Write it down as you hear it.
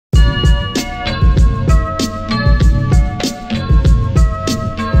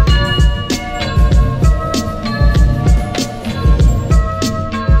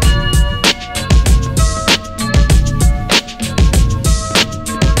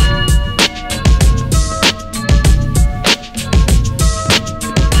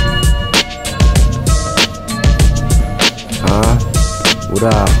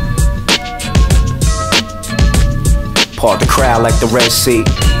crowd like the Red Sea.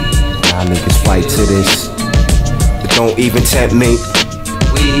 My niggas fight to this, but don't even tempt me.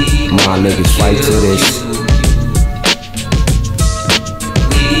 My niggas fight to this.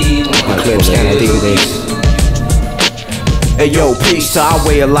 My clips can't do this. Hey yo, peace to our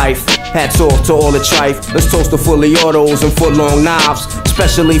way of life. Hats off to all the trife. Let's toast to fully autos and foot-long knives,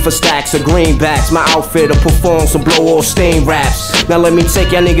 especially for stacks of greenbacks. My outfit will perform some blow-off stain raps. Now let me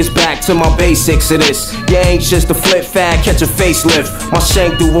take y'all niggas back to my basics of this. You ain't just a flip fad, catch a facelift. My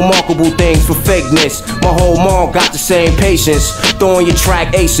shank do remarkable things for fakeness. My whole mom got the same patience. Throw on your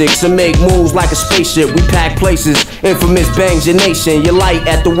track Asics and make moves like a spaceship. We pack places, infamous bangs your nation. You're light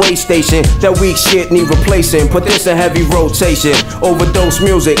at the way station, that weak shit need replacing. Put this in heavy rotation. Overdose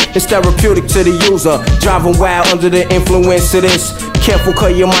music, it's therapeutic to the user. Driving wild under the influence of this. Careful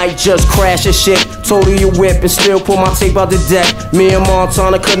cause you might just crash your shit. Total your whip and still pull my tape out the deck. Me and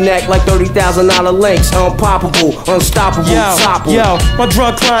Montana connect like $30,000 links. Unpoppable, unstoppable, topple. Yo, my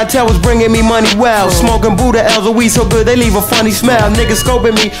drug clientele was bringing me money well. Smoking Buddha L's, a weed so good they leave a funny smell. Niggas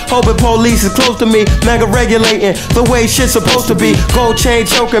scoping me, hoping police is close to me. Mega regulating the way shit's supposed to be. Gold chain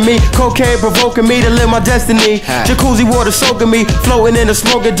choking me, cocaine provoking me to live my destiny. Jacuzzi water soaking me, floating in the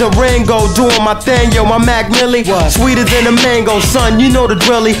smoking Durango. Doing my thing, yo, my Mac Millie, sweeter than a mango. Son, you know the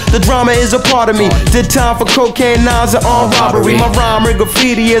drilly, the drama is a part of me. Did time for cocaine, knives, and armed robbery. My rhyme and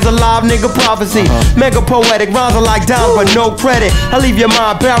graffiti is a live nigga prophecy. Mega poetic, rhymes are like dimes but no credit. I leave your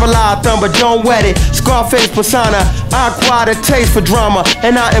mind paralyzed, thumb but don't wet it. Scarface persona, I acquired a taste for drama,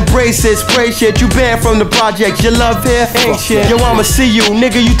 and I embrace it. Spray shit, you banned from the projects. Your love here ain't shit. Yo, I'ma see you,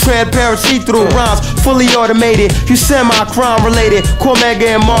 nigga, you transparent, see-through rhymes, fully automated. You semi-crime related.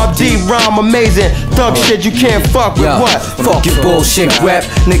 Cormega and Mobb D rhyme amazing. Thug shit, you can't fuck with what? Fuck your bullshit rap,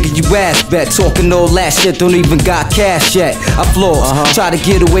 nigga, you ass bet. Talking all that shit, don't even got cash yet. I floss, try to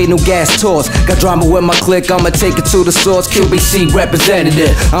get away, no gas toss. Got drama with my clique, I'ma take it to the source. QBC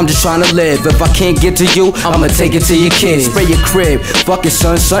representative, I'm just trying to live. If I can't get to you, I'ma take it to your kids. Spray your crib, fuck it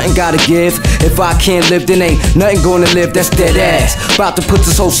son, something gotta give. If I can't live, then ain't nothing gonna live, that's dead ass. About to put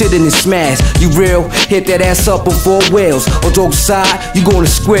this whole shit in the smash. You real? Hit that ass up on 4 wheels. Or jokes aside, you gonna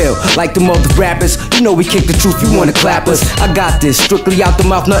squeal. Like the mother rappers, you know we kick the truth, you wanna clap us. I got this, strictly out the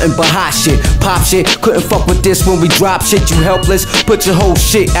mouth, nothing but hot shit. Pop shit, couldn't fuck with this when we drop shit. You helpless, put your whole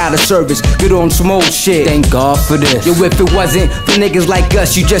shit out of service. Get on some old shit, thank God for this. Yo, if it wasn't for niggas like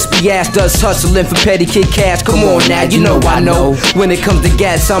us, you just be asked us hustling for petty kid cash. Come on now, you know I know. When it comes to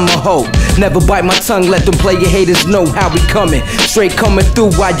gas, I'm a hoe. Never bite my tongue, let them player haters know how we coming. Straight coming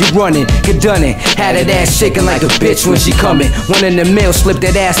through while you running. Get done it, had that ass shaking like a bitch when she coming. One in the mail, slip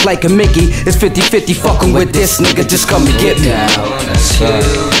that ass like a Mickey. It's 50-50 fucking with this nigga, just come and get me.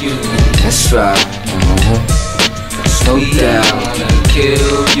 That's right. No doubt, wanna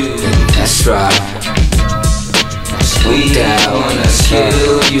kill you. That's right. No doubt, wanna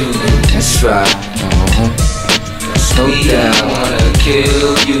kill you. That's right. No doubt, wanna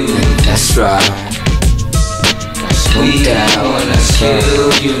kill you. That's right. No doubt, wanna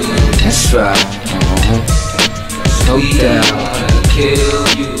kill you. That's right. No doubt, wanna kill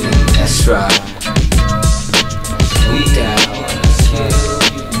you. That's right.